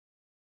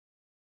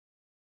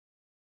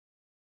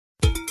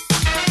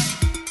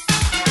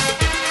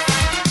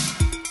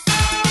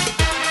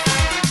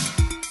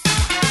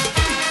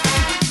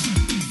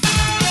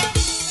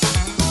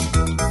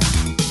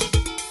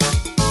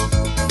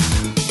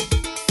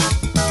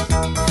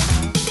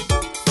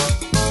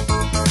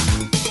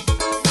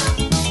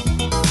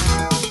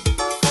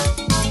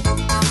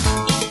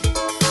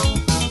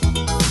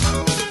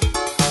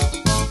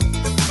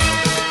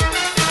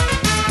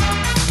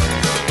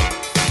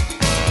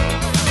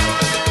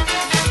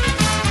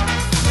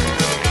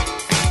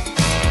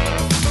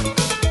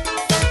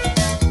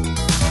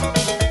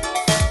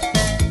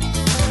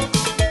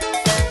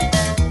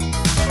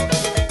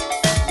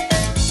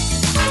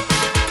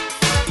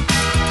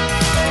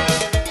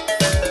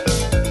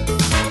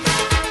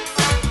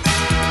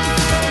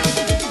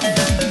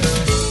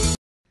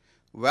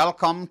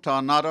welcome to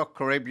another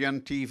Caribbean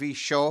TV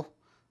show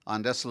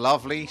on this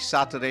lovely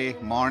Saturday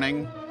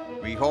morning.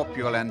 We hope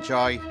you'll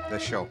enjoy the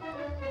show.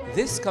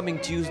 This coming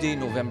Tuesday,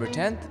 November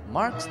 10th,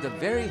 marks the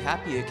very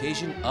happy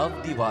occasion of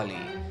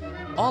Diwali.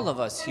 All of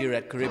us here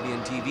at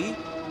Caribbean TV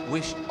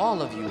wish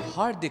all of you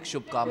Hardik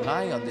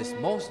Shubhkamnaएं on this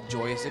most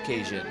joyous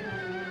occasion.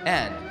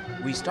 And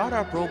we start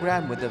our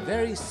program with a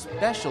very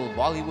special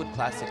Bollywood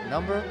classic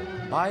number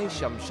by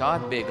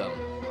Shamshad Begum,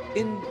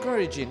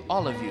 encouraging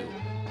all of you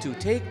to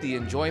take the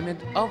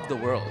enjoyment of the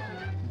world.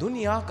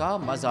 Duniya ka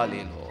maza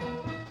le lo.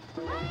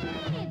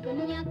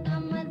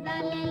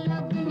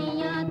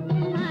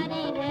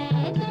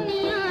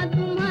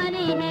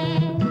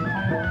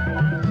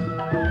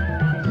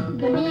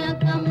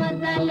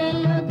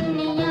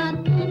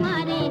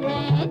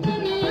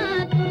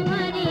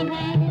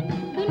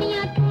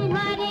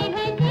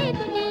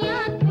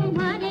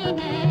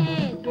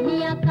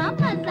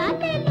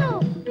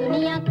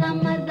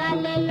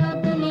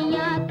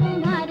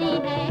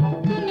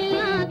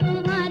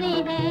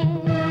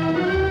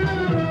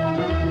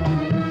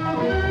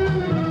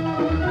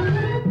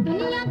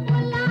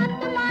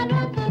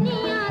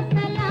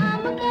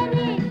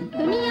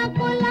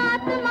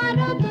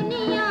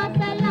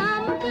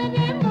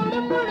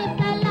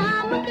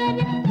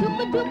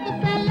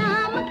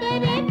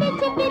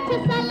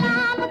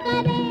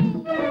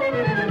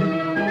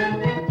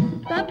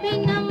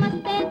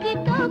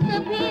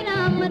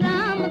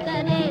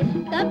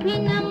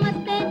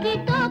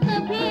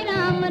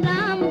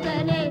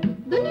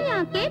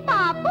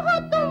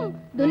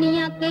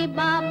 दुनिया के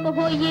बाप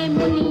हो ये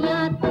मुनिया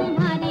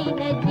तुम्हारी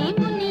है जी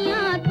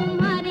मुनिया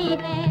तुम्हारी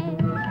है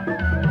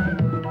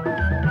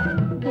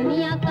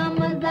दुनिया का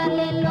मजा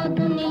ले लो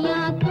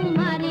दुनिया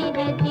तुम्हारी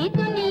है जी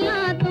दुनिया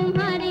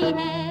तुम्हारी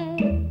है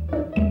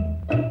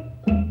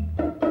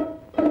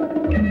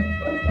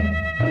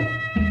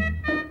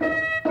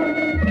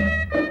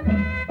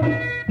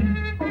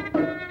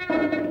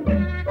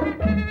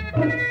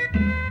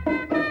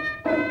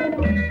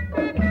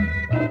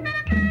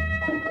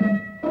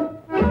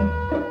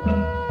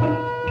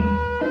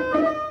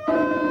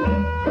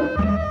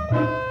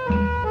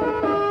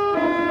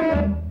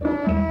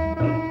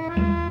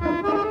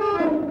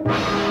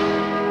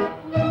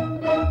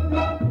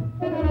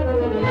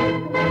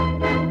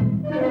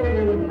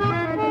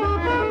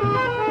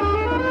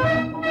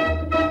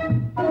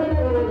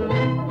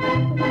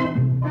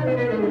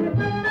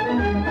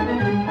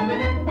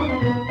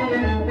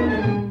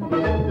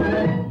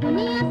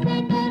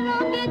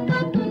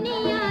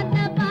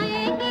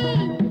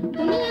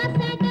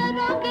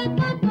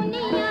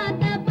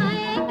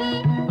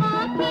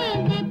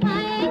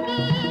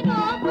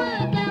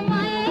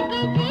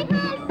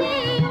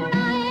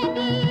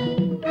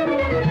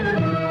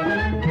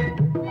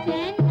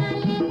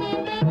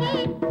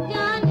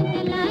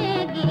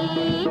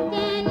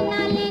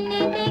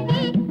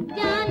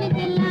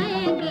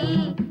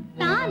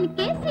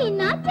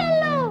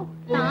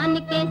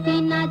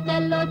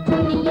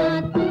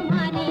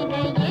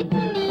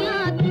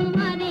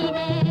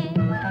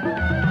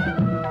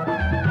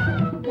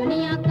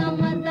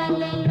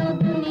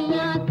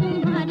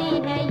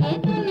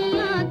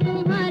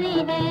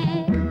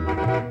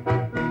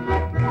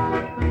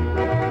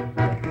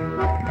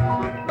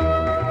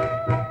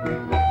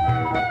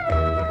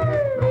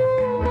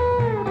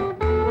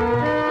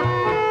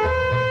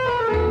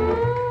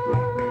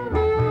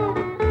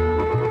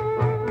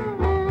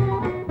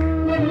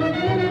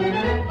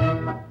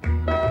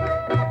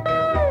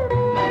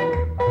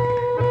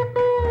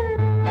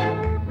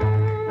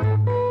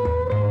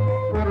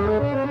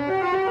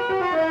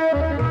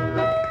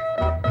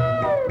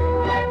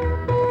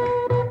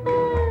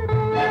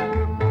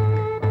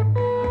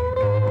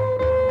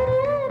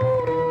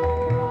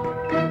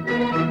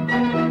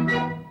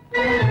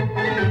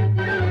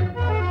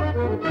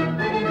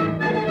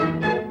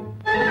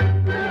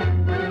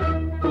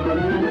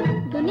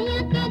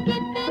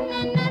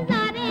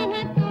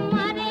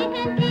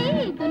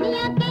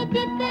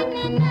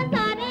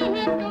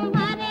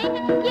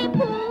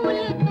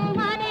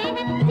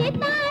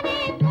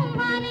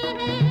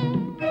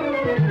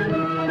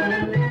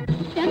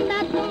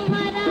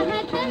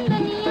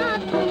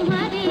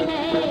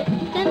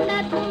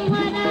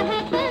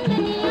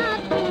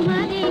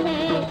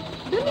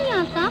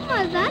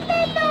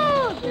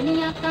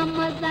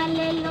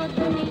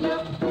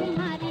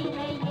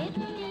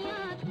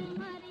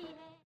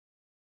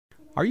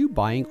Are you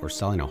buying or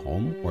selling a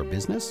home or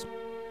business?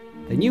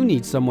 Then you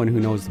need someone who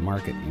knows the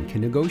market and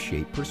can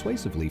negotiate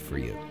persuasively for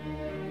you.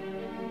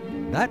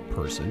 That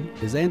person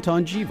is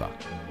Anton Jiva,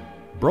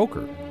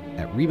 broker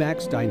at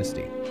Remax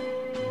Dynasty.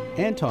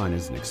 Anton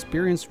is an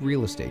experienced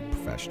real estate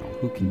professional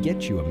who can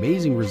get you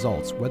amazing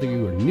results whether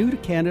you are new to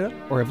Canada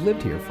or have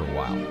lived here for a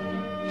while.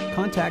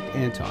 Contact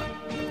Anton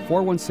at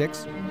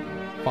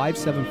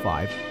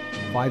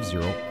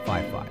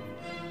 416-575-5055.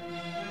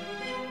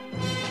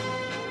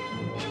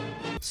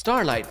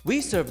 Starlight,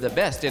 we serve the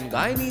best in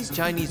Guyanese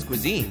Chinese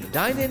cuisine.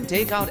 Dine in,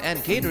 take out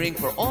and catering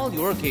for all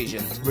your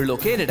occasions. We're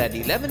located at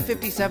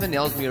 1157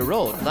 Ellesmere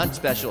Road. Lunch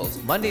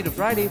specials, Monday to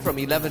Friday from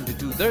 11 to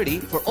 2:30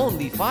 for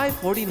only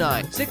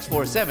 $5.49.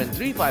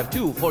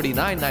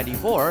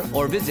 647-352-4994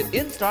 or visit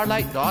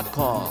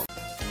instarlight.com.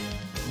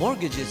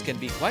 Mortgages can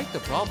be quite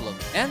the problem.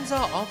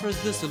 Enza offers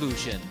the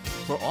solution.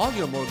 For all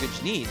your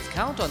mortgage needs,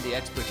 count on the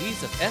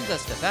expertise of Enza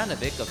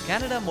Stefanovic of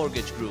Canada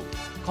Mortgage Group.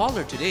 Call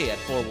her today at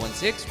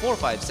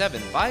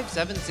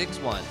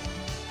 416-457-5761.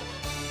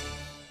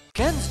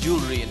 Ken's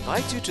Jewelry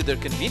invites you to their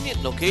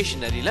convenient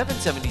location at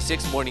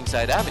 1176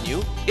 Morningside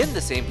Avenue in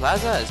the same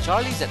plaza as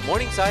Charlie's at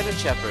Morningside and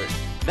Shepherd.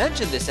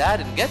 Mention this ad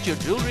and get your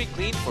jewelry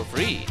cleaned for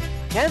free.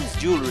 Ken's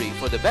Jewelry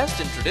for the best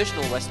in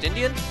traditional West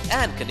Indian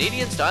and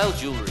Canadian style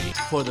jewelry.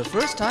 For the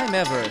first time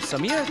ever,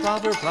 Samir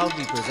Klaver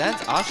proudly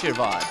presents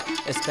Ashirvad,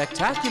 a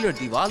spectacular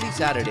Diwali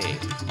Saturday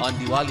on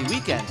Diwali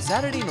weekend,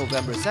 Saturday,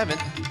 November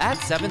 7th at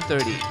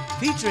 7:30,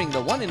 featuring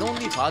the one and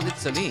only Khalid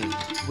Salim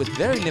with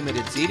very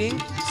limited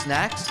seating,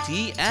 snacks,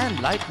 tea and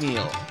light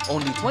meal.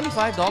 Only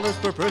 $25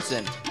 per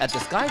person at the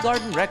Sky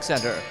Garden Rec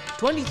Center,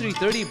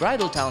 2330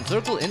 Bridal Town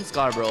Circle in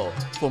Scarborough.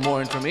 For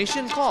more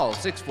information, call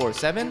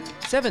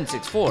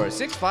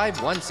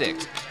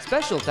 647-764-6516.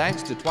 Special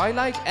thanks to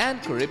Twilight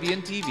and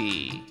Caribbean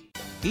TV.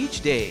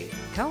 Each day,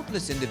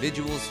 countless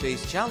individuals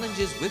face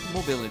challenges with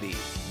mobility,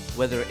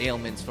 whether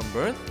ailments from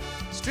birth,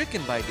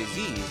 stricken by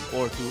disease,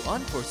 or through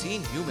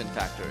unforeseen human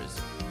factors.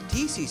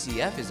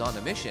 TCCF is on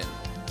a mission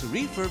to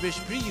refurbish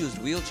pre-used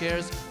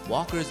wheelchairs,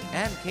 walkers,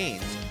 and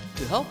canes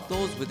to help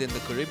those within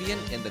the Caribbean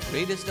in the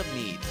greatest of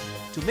need,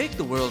 to make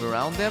the world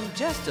around them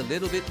just a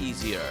little bit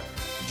easier.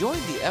 Join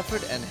the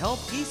effort and help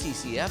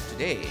TCCF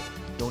today.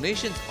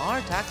 Donations are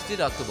tax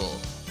deductible.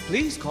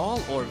 Please call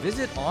or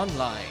visit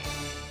online.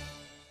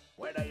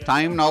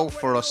 Time now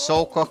for a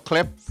soca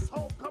clip.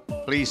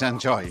 Please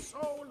enjoy.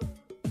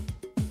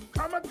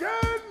 Come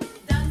again.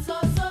 Dance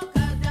all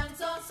soca,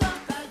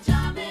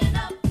 jamming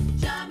up,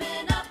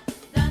 jamming up.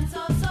 Dance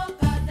all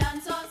soca,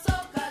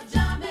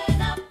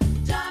 jamming up,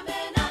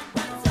 jamming up.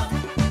 Dance up,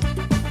 dance up,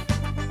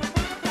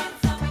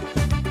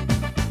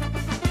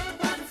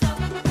 dance up,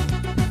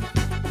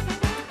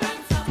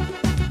 dance up.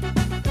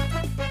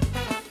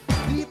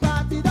 The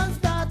party done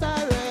start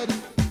already,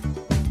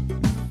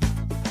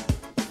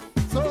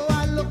 so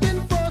I'm looking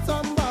for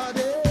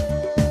somebody.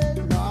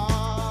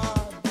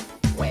 Lord,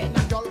 when a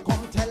girl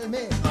come tell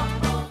me,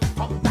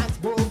 come dance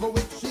go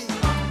with she.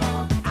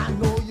 I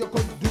know you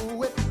could do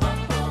it.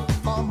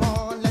 Come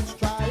on, let's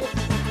try it.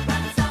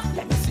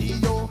 Let me see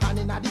your hand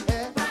in the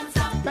air.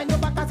 Bend your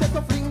back and say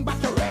to fling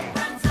back your hair.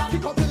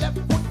 Kick out the left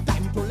foot,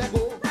 time to let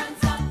go.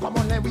 Come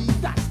on, let we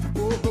dance to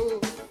go.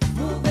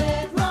 Move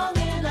it round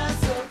in a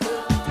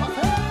circle.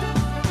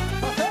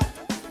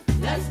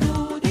 Let's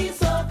do the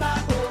soca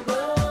go-go.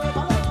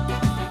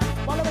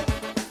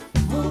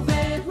 Move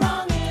it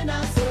round in a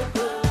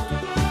circle.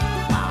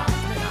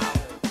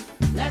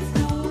 Let's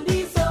do the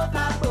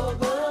soca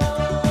go-go.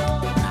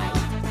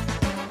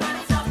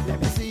 Let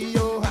me see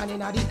your hand in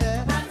the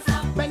air.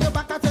 Bend your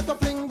back and say to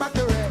fling back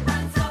your hair.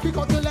 Kick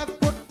out the left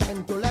foot,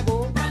 time to let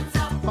go.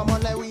 Come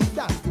on, let we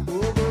dance to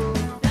go.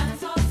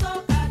 Dance all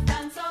soca,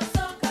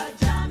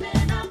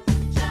 jamming up,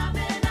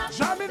 jamming up.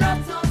 Jamming up.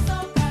 Dance all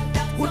soca,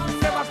 Would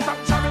never stop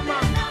jamming,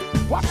 man.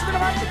 Watch the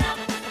man.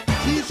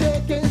 She's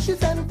shaking, she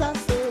center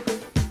circle,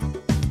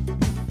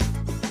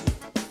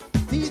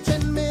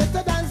 teaching me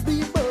to dance the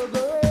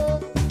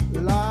boogie.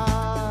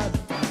 Lord,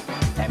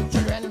 them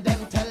children,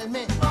 them tell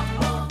me,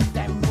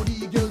 them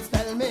moody girls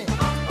tell me,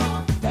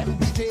 them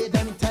DJ,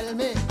 them tell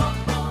me,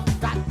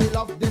 that we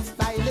love this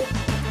style.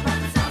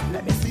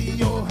 Let me see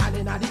your hand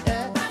in the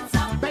air.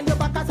 Bend your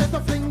back and say to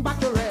fling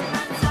back your hair.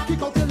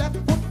 Kick out your left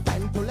foot,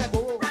 time to let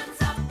go.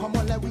 Come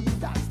on, let we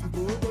dance the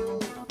go-go.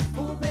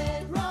 Move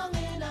it round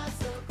in a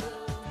circle.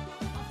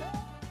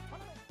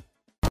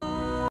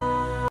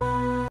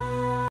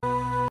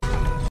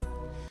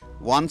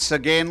 Once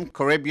again,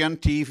 Caribbean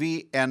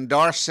TV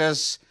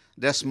endorses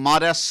this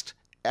modest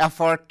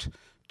effort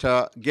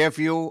to give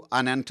you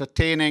an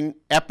entertaining,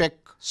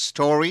 epic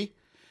story.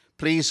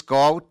 Please go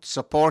out,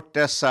 support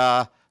this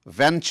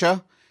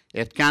venture.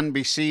 It can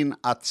be seen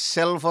at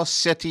Silver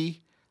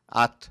City,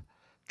 at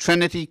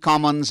Trinity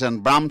Commons in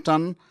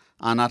Brampton,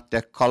 and at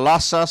the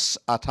Colossus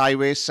at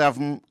Highway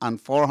 7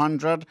 and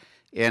 400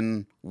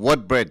 in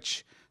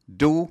Woodbridge.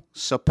 Do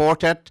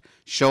support it.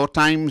 Show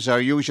times are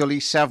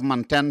usually 7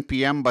 and 10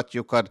 p.m., but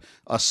you could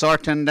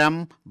ascertain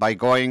them by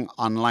going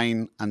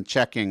online and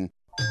checking.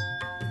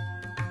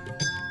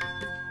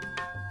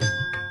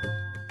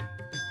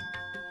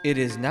 It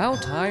is now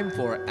time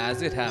for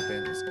As It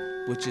Happens,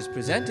 which is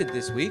presented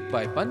this week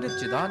by Pandit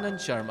Chidanand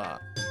Sharma,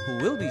 who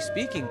will be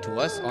speaking to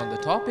us on the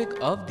topic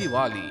of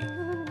Diwali,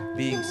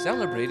 being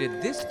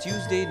celebrated this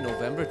Tuesday,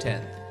 November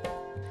 10th,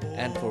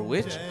 and for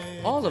which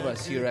all of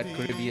us here at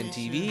Caribbean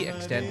TV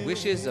extend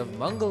wishes of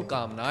Mangal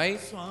Kamnai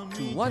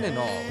to one and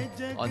all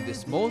on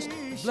this most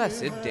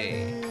blessed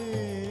day.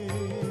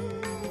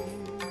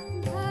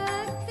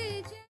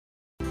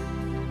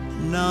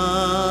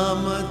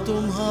 नाम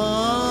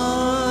तुम्हारा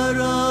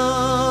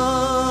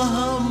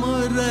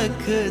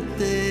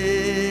रखते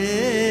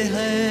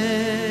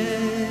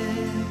हैं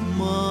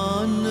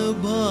मान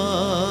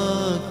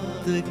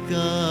भक्त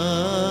का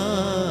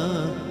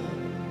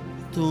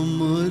तुम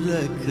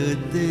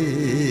रखते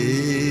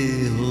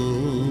हो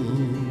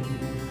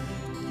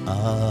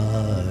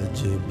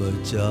आज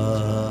बचा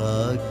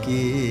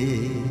के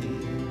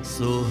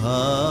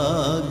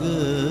सुहाग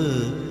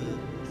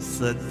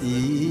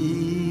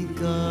सती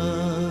का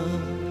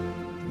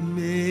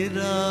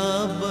मेरा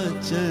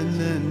वचन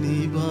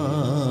निभा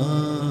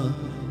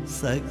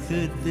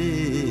सकते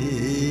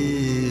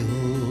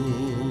हो।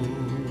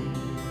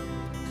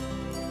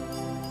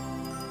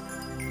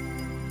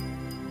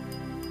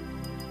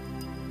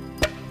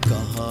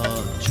 कहाँ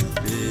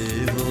छुपे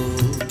हो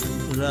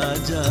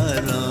राजा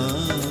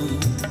राम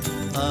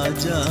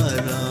आजा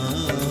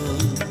राम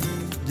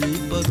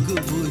दीपक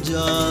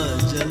बुझा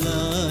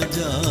जला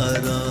जा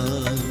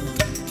राम।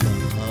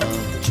 कहाँ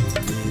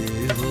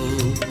छुपे हो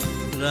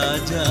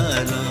राजा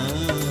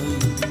राम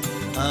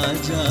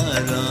आजा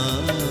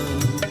राम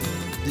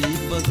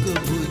दीपक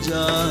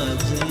बुझा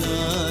जला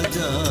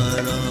जा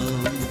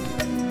राम।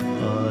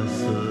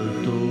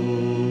 आसतो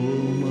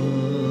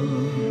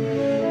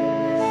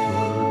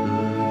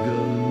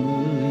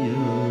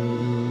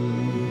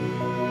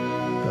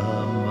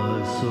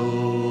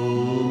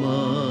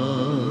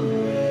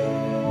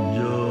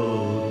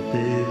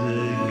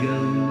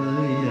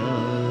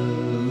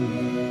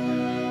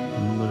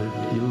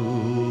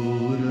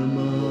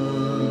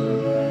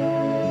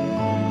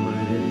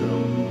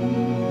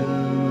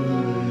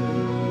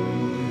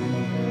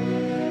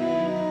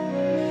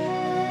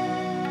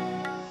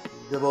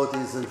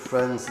Devotees and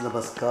friends,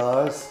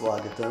 namaskar,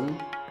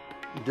 swagatam.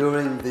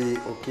 During the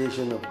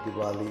occasion of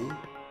Diwali,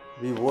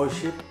 we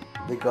worship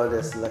the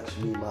goddess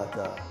Lakshmi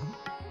Mata.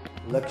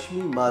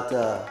 Lakshmi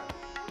Mata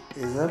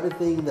is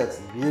everything that's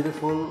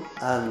beautiful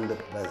and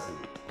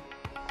pleasant.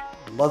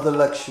 Mother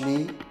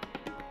Lakshmi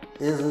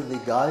is the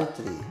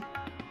Gayatri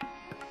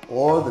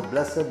or the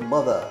Blessed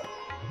Mother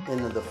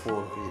in the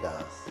four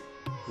Vedas.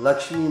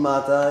 Lakshmi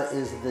Mata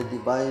is the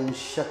divine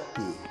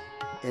Shakti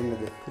in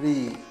the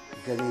three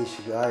Ganesh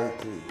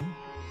Gayatri.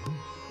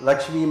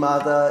 Lakshmi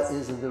Mata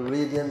is the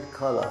radiant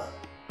color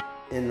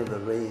in the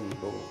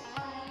rainbow.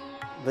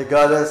 The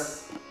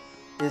goddess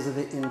is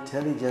the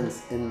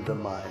intelligence in the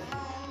mind.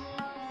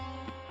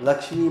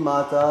 Lakshmi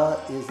Mata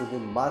is the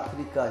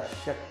Matrika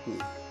Shakti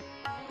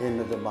in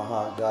the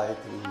Maha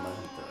Gayatri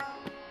mantra.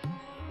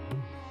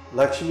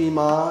 Lakshmi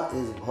Ma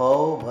is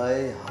Bhav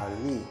Bhai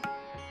Harni,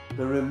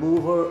 the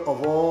remover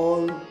of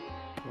all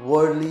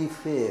worldly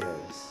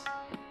fears.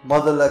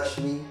 Mother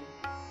Lakshmi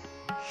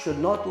should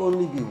not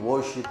only be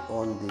worshipped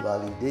on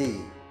Diwali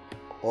day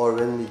or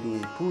when we do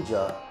a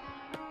puja,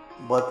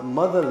 but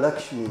Mother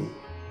Lakshmi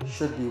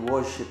should be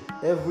worshipped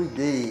every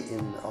day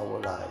in our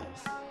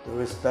lives. To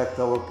respect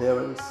our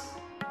parents,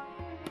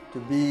 to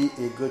be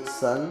a good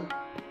son,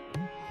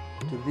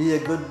 to be a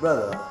good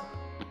brother,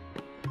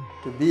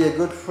 to be a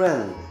good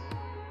friend,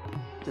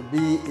 to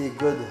be a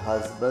good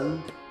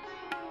husband,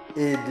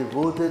 a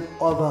devoted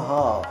other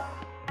half,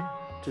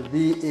 to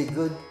be a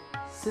good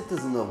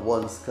citizen of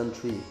one's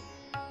country.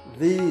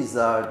 These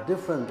are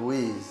different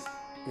ways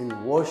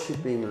in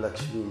worshipping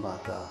Lakshmi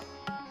Mata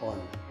on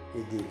a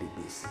daily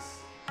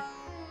basis.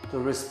 To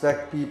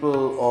respect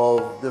people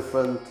of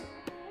different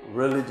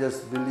religious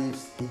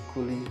beliefs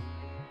equally,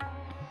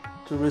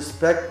 to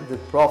respect the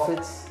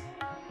prophets,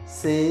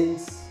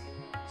 saints,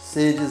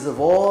 sages of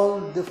all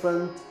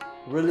different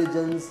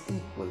religions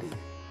equally,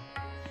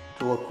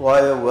 to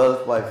acquire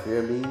wealth by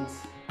fair means,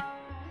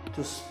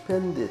 to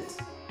spend it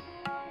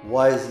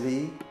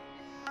wisely,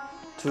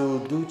 to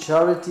do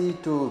charity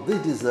to the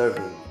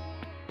deserving.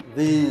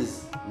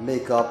 These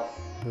make up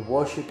the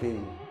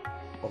worshipping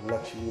of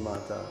Lakshmi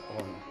Mata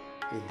on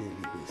a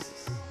daily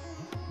basis.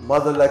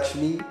 Mother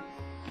Lakshmi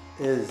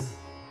is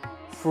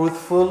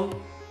fruitful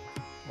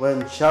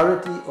when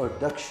charity or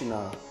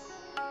dakshina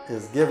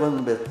is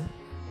given with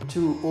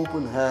two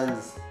open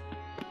hands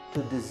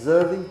to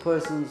deserving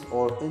persons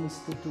or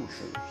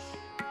institutions.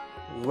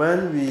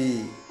 When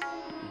we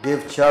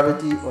give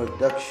charity or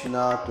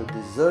dakshina to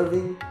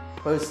deserving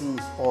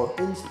persons or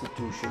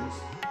institutions,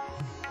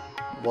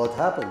 what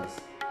happens?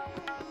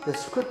 The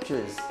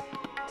scriptures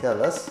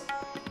tell us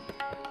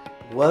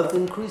wealth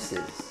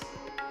increases.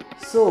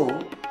 So,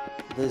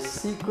 the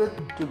secret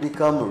to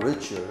become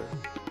richer,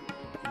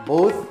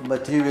 both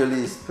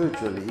materially and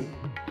spiritually,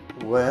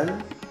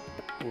 when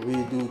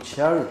we do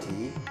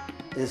charity,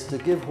 is to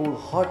give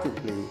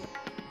wholeheartedly,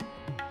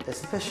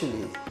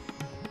 especially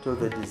to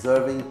the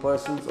deserving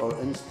persons or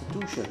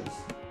institutions,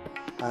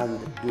 and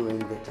during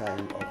the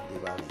time of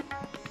Diwali.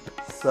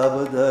 सब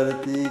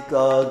धरती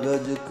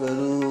कागज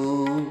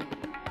करूं,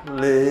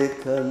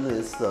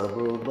 लेखन सब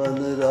बन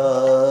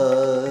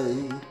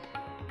राय,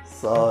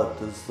 सात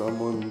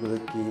समुद्र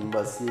की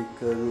मसी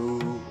करूं,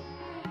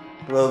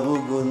 प्रभु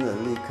गुण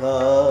लिखा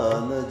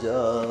न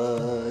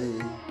जाए।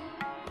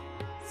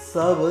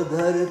 सब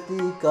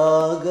धरती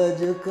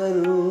कागज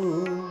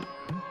करूं,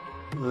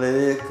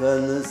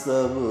 लेखन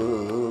सब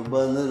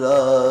बन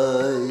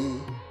राय,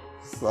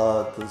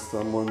 सात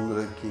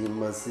समुद्र की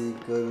मसी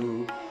करूं,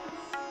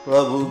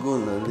 प्रभु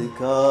गुण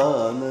लिखा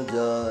न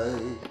जाए.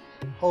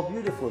 How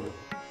beautiful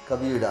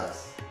Kabir Das.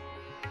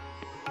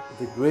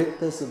 The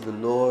greatness of the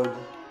Lord,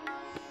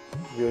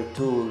 we are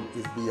told,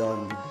 is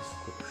beyond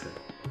description.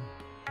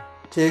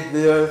 Take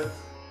the earth,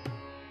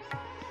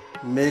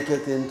 make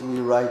it into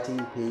a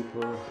writing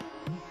paper.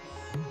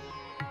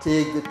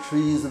 Take the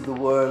trees of the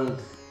world,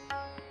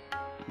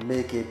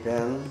 make a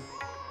pen.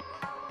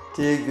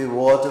 Take the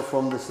water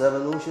from the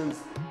seven oceans,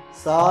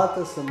 सात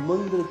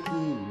समुद्र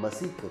की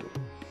मसी करो.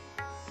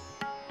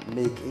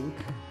 Make ink.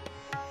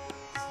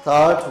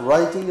 Start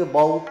writing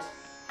about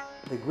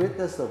the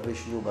greatness of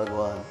Vishnu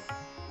Bhagwan.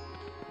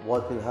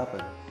 What will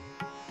happen?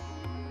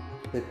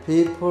 The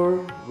paper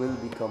will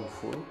become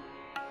full.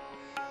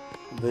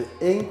 The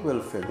ink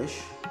will finish.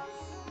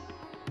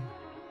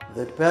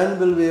 The pen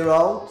will wear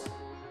out.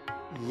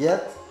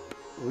 Yet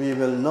we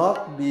will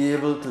not be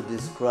able to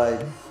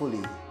describe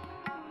fully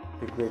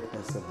the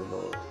greatness of the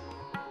Lord.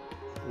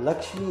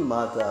 Lakshmi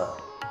Mata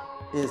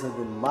is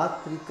the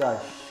Matrika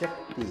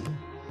Shakti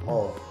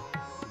of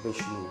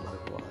Vishnu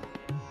Bhagwan.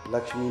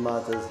 Lakshmi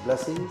Mata's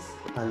blessings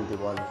and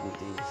Diwali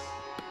greetings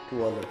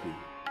to all of you.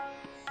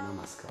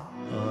 Namaskar.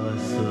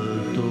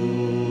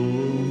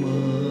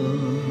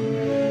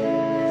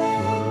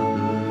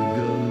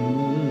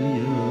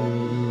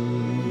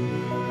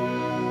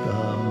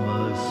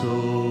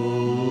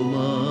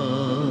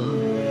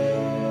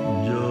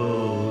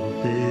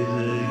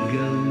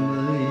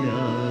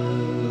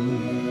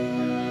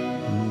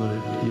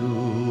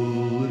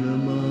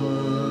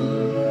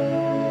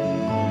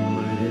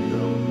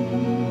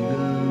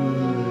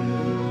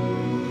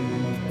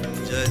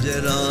 जय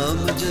राम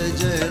जय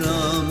जय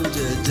राम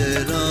जय जय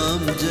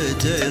राम जय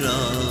जय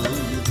राम.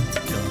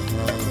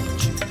 कहाँ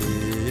छिपे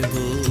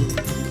हो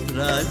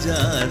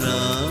राजा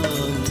राम,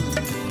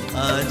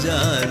 आजा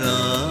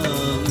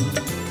राम.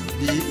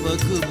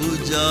 दीपक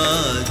बुझा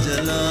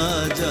जला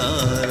जा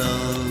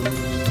राम.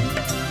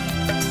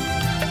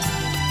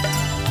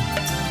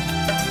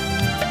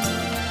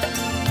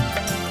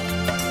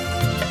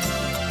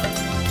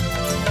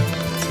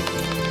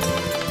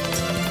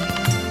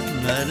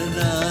 नर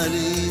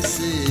नारी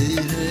से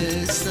है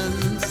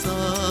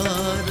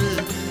संसार,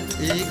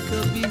 एक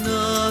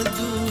बिना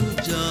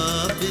दूजा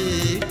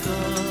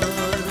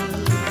बेकार.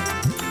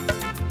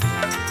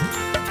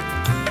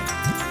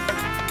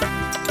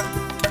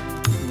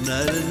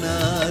 नर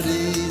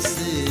नारी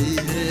से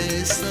है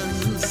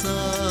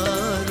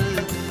संसार,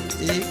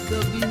 एक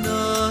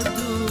बिना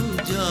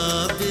दूजा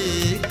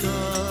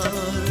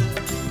बेकार.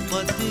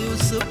 पति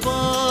उस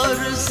पार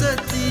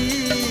सती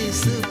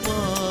इस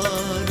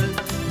पार,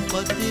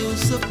 पति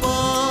उस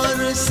पार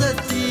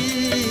सती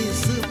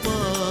इस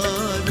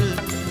पार.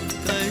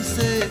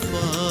 कैसे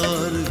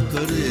पार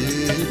करे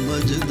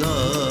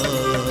मझधार.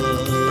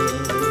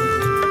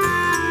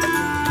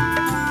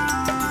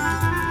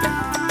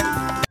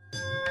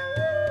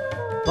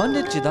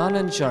 Pandit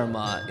Chidanand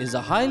Sharma is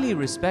a highly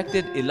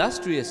respected,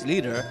 illustrious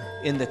leader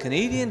in the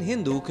Canadian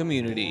Hindu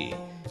community.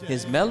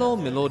 His mellow,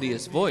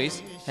 melodious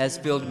voice has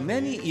filled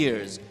many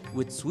ears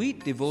with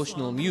sweet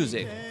devotional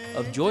music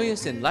of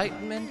joyous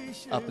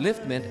enlightenment,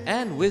 upliftment,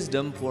 and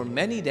wisdom for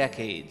many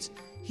decades.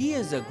 He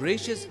is a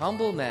gracious,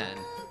 humble man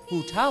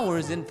who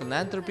towers in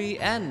philanthropy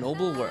and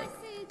noble work.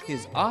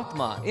 His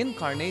Atma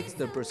incarnates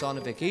the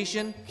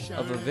personification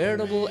of a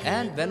veritable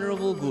and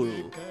venerable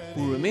Guru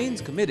who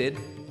remains committed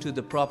to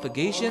the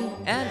propagation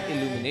and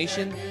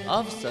illumination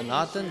of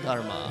Sanatan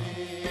Dharma.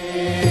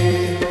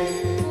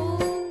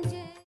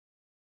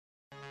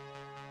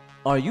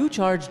 Are you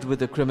charged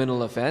with a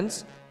criminal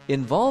offense,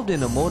 involved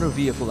in a motor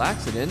vehicle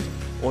accident,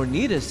 or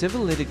need a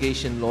civil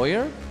litigation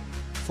lawyer?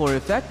 For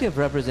effective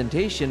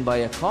representation by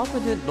a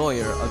competent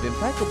lawyer of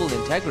impeccable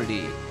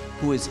integrity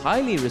who is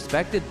highly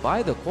respected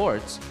by the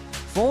courts,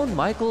 phone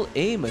Michael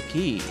A.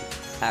 McKee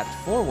at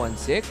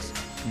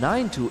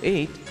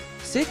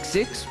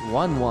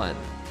 416-928-6611.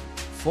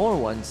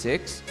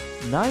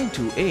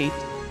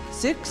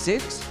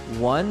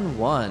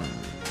 416-928-6611.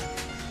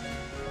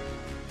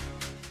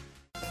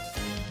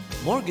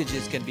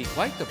 Mortgages can be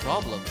quite the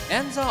problem.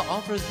 Enza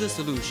offers the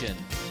solution.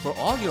 For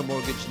all your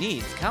mortgage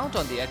needs, count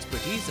on the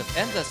expertise of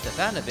Enza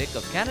Stefanovic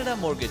of Canada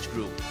Mortgage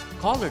Group.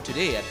 Call her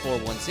today at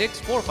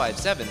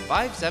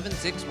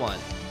 416-457-5761.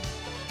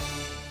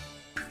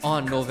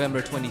 On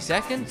November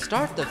 22nd,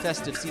 start the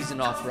festive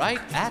season off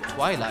right at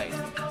Twilight.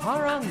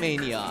 Harang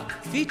Mania,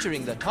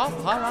 featuring the top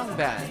Harang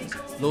bands,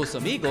 Los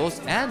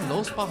Amigos and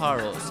Los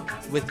Pajaros,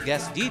 with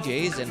guest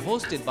DJs and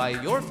hosted by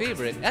your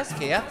favorite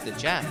SKF The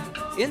Champ.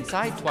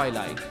 Inside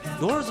Twilight,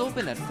 doors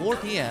open at 4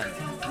 p.m.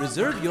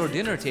 Reserve your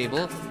dinner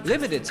table,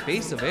 limited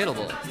space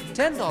available.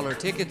 $10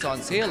 tickets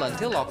on sale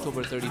until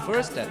October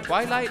 31st at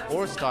Twilight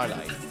or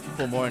Starlight.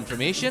 For more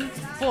information,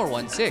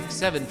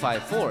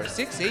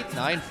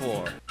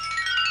 416-754-6894.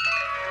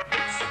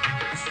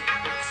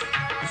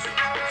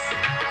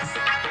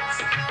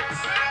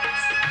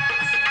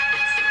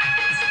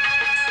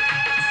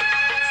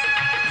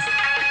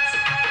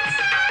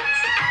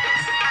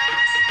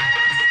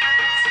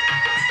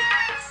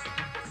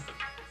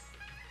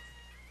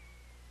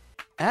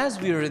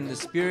 we are in the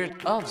spirit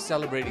of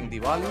celebrating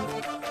Diwali,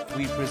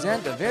 we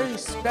present a very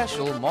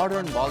special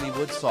modern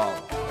Bollywood song,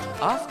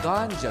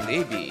 Afghan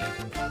Jalebi.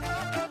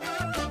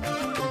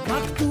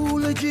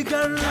 मकबूल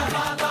जिगर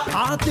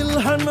आतिल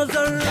है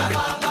नजर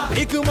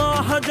एक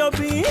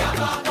महाजबी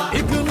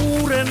एक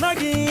नूर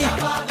नगी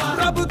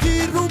रब की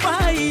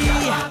रुबाई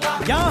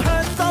क्या है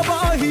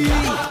तबाही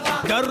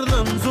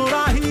गर्दन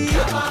जुराही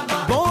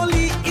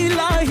बोली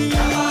इलाही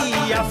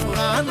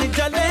अफगान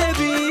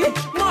जलेबी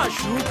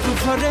माशूक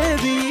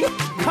फरेबी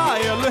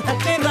घायल है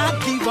तेरा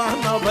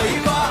दीवाना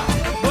भैया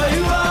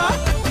भैया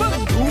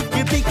बंदूक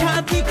दिखा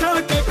दिखा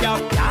के क्या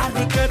प्यार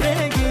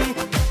करेगी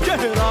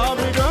चेहरा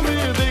में गमी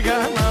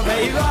दिखाना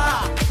भैया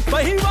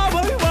भैया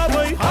भैया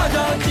भैया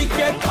आजादी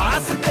के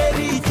पास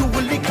तेरी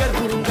चुगली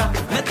करूंगा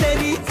मैं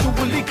तेरी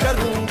चुगली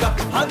करूंगा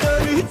हाँ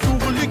तेरी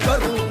चुगली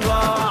करूंगा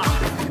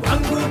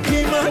अंगूठी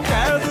में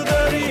कैद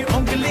तेरी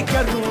उंगली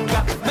करूंगा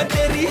मैं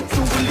तेरी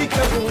चुगली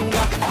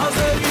करूंगा हाँ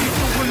तेरी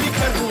चुगली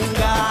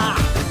करूंगा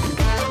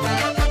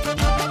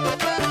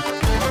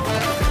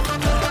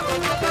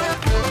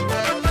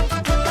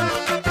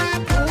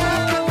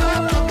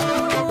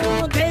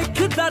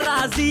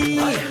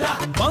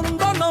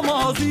बंदा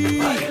नमाजी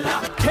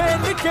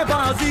खेल के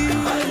बाजी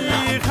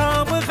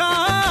खाम खा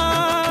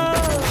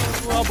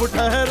अब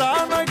ठहरा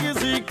न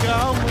किसी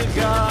काम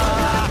का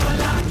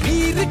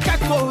वीर का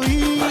कोई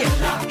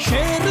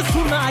शेर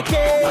सुना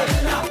के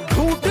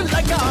झूठ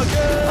लगा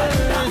के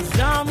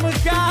जाम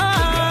का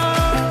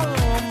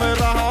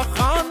मेरा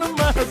खान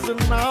महज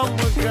नाम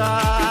का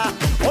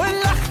ओ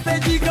लखते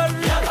जिगर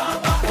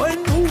ओ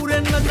नूर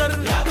नजर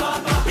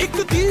एक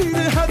तीर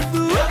है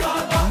तू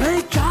मैं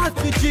चाक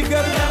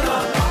जिगर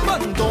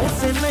बंदों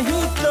से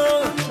नहीं तो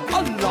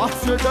अल्लाह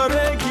से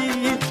डरेगी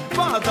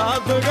वादा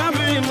तो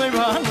कभी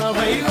निभाना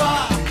भैया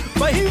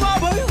भैया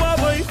भैया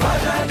भैया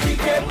आजादी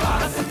के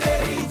पास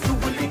तेरी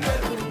चुगली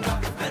करूंगा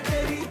मैं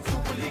तेरी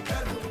चुगली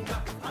करूंगा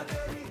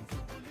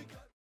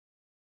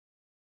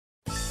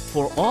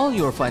For all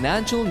your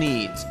financial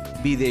needs,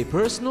 be they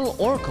personal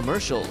or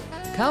commercial,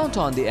 count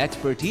on the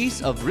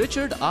expertise of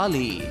Richard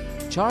Ali,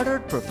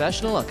 Chartered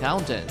Professional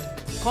Accountant.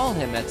 Call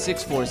him at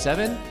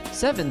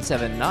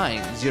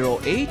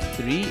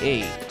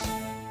 647-779-0838.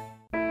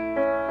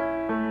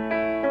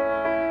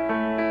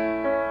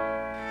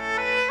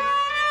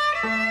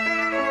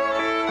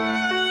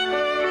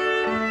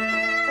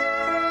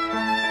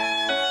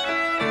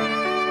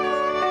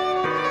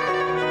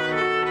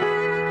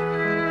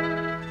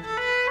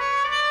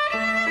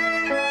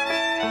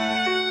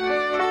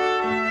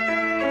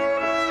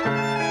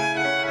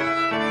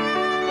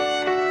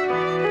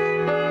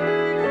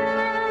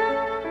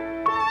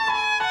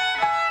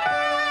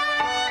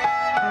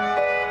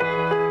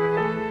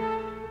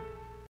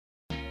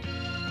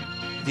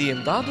 The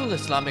Imdadul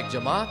Islamic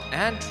Jamaat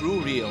and True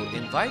Real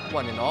invite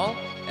one and all,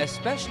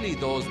 especially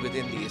those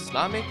within the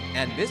Islamic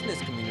and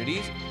business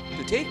communities,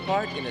 to take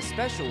part in a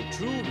special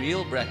True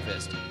Real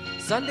breakfast,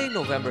 Sunday,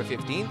 November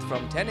 15th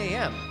from 10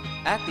 a.m.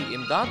 at the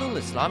Imdadul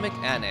Islamic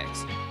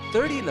Annex,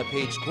 30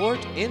 LePage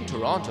Court in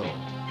Toronto.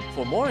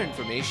 For more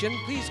information,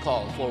 please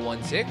call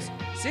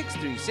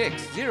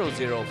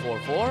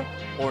 416-636-0044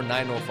 or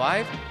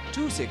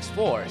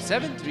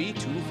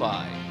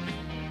 905-264-7325.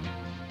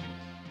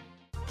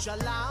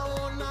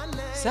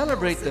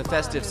 Celebrate the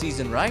festive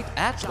season right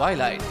at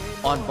Twilight.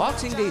 On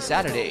Boxing Day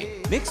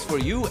Saturday, Mix for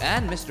You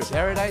and Mr.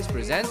 Paradise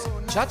presents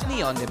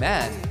Chutney on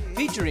Demand,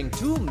 featuring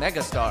two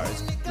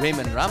megastars,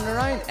 Raymond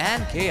Ramnarayan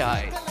and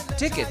K.I.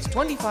 Tickets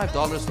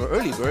 $25 for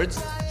early birds,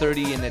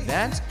 $30 in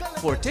advance.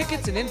 For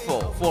tickets and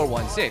info,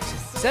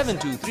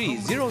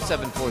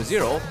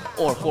 416-723-0740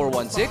 or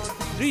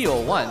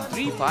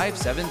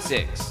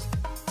 416-301-3576.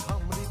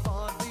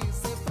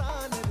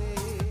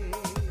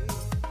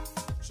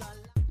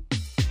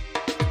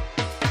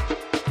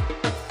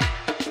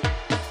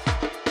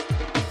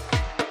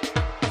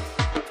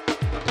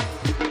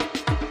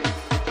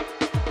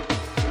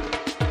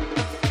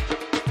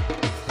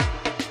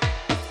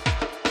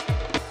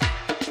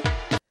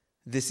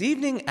 This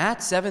evening at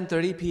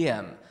 7:30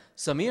 p.m.,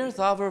 Samir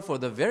Thaver for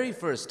the very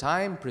first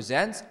time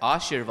presents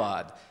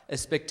Ashirvad, a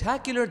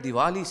spectacular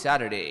Diwali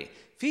Saturday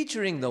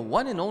featuring the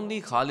one and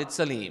only Khalid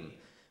Salim.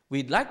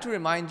 We'd like to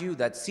remind you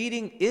that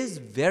seating is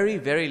very,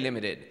 very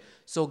limited,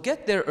 so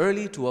get there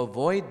early to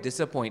avoid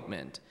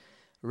disappointment.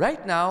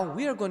 Right now,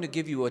 we are going to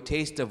give you a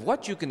taste of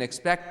what you can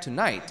expect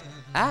tonight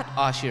at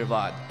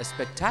Ashirvad, a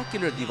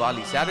spectacular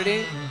Diwali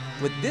Saturday,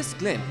 with this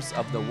glimpse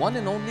of the one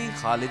and only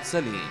Khalid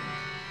Salim.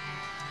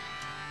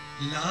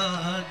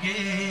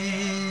 लागे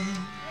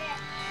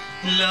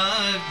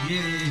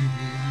लागे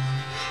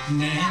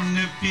नैन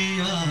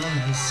पिया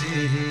से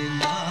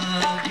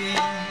लागे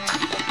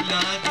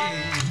लागे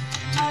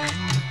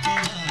नैन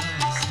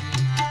पिया से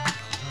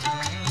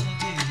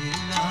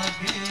लागे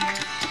लागे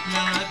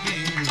लागे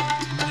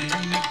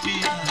नैन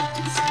पिया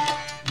से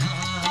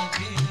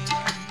लागे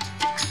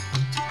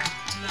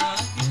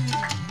लागे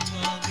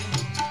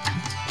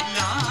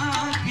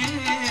लागे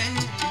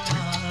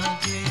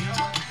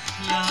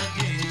लागे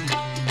लागे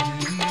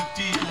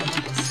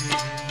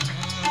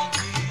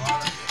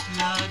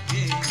लागे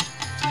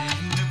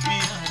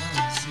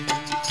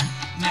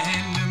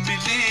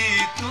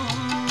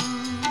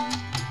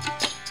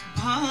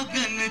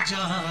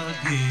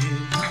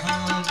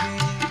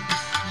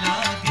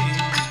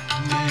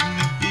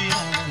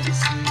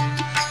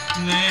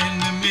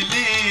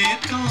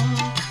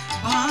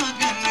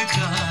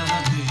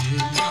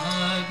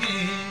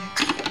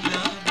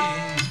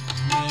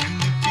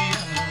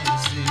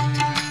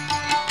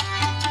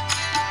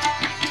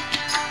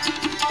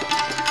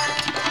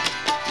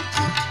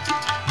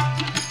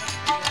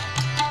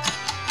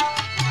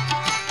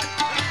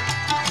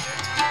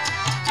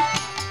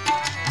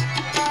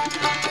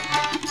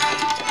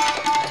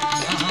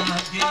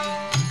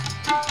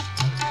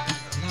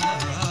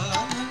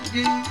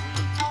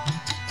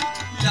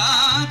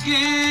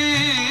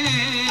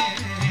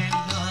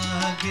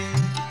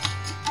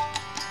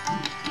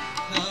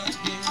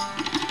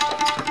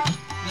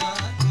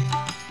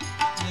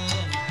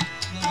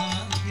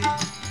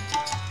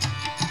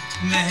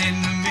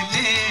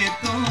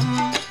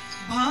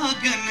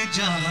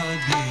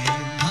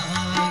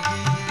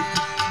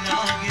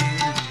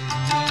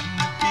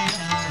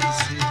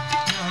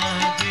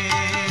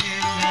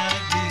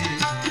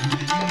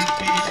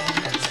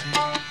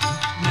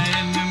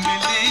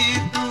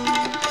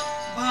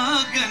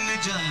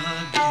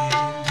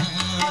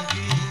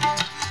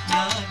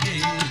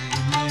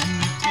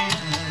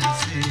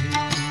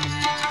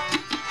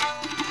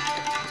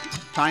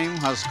Time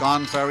has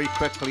gone very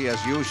quickly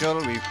as usual.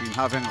 We've been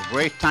having a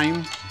great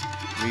time.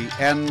 We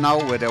end now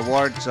with the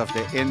words of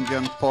the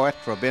Indian poet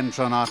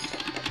Rabindranath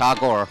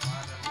Tagore.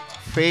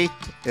 Faith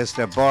is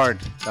the bird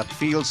that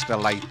feels the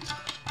light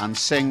and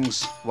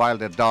sings while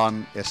the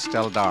dawn is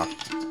still dark.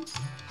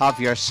 Have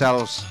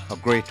yourselves a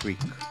great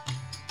week.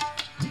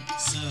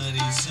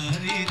 सारी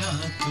सारी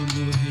रात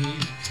मुझे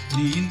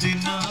नींद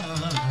ना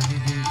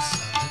आए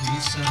सारी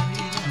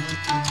सारी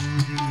रात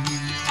मुझे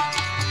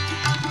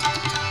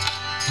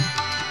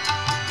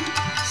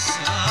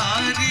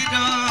सारी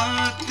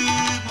रात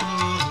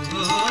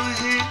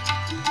मुझे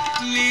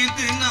नींद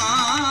ना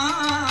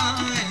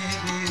आए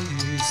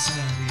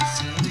सारी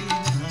सारी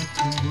रात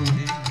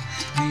मुझे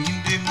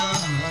नींद ना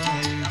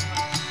आए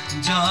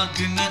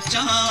जागना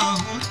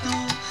चाहूं तो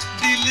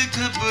दिल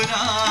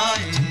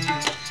घबराए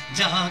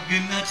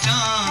जागना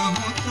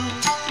चाहूं तो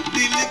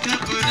दिल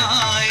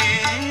घबराए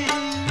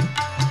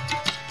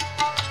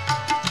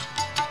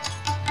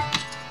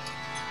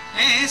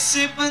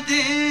ऐसे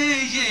बंधे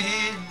ये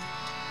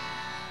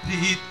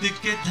प्रीत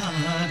के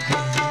धागे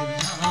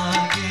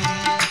लागे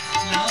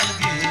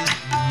लागे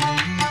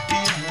नैन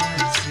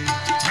प्यासे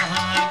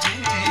लागे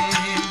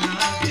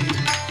लागे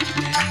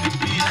नैन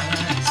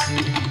प्यासे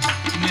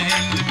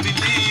नैन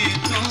मिले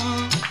तो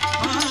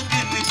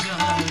आगन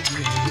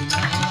जागे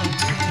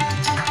लागे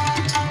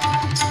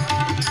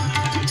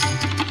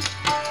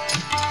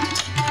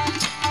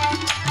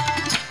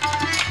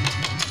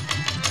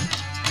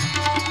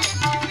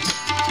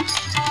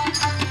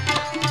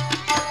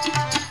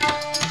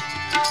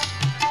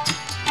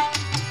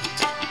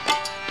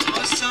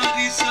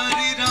सारी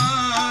सारी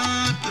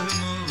रात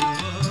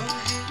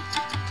मोहे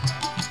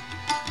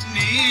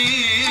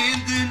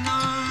नींद ना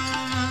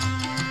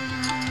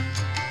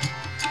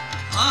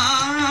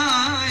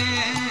आए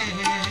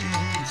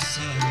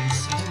सारी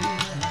सारी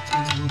रात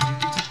मोहे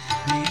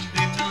नींद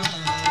ना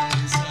आए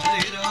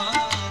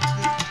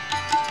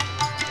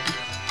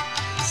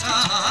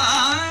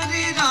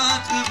सारी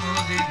रात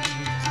मोहे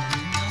नींद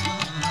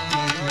ना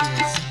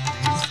आए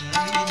सारी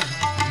सारी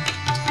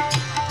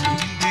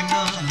नींद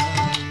ना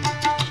आए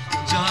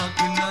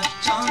जागना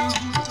चाहूं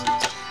तो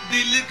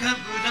दिल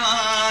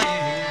घबराए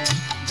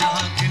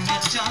जागना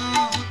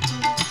चाहूं तो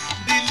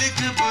दिल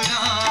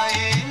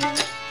घबराए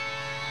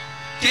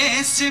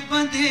कैसे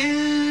बंधे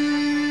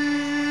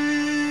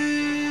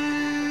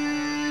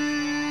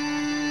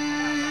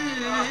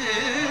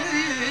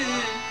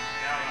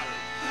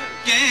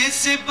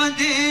कैसे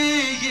बंधे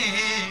ये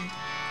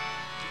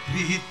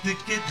प्रीत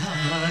के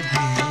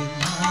धागे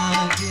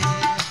लागे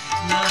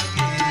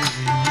लागे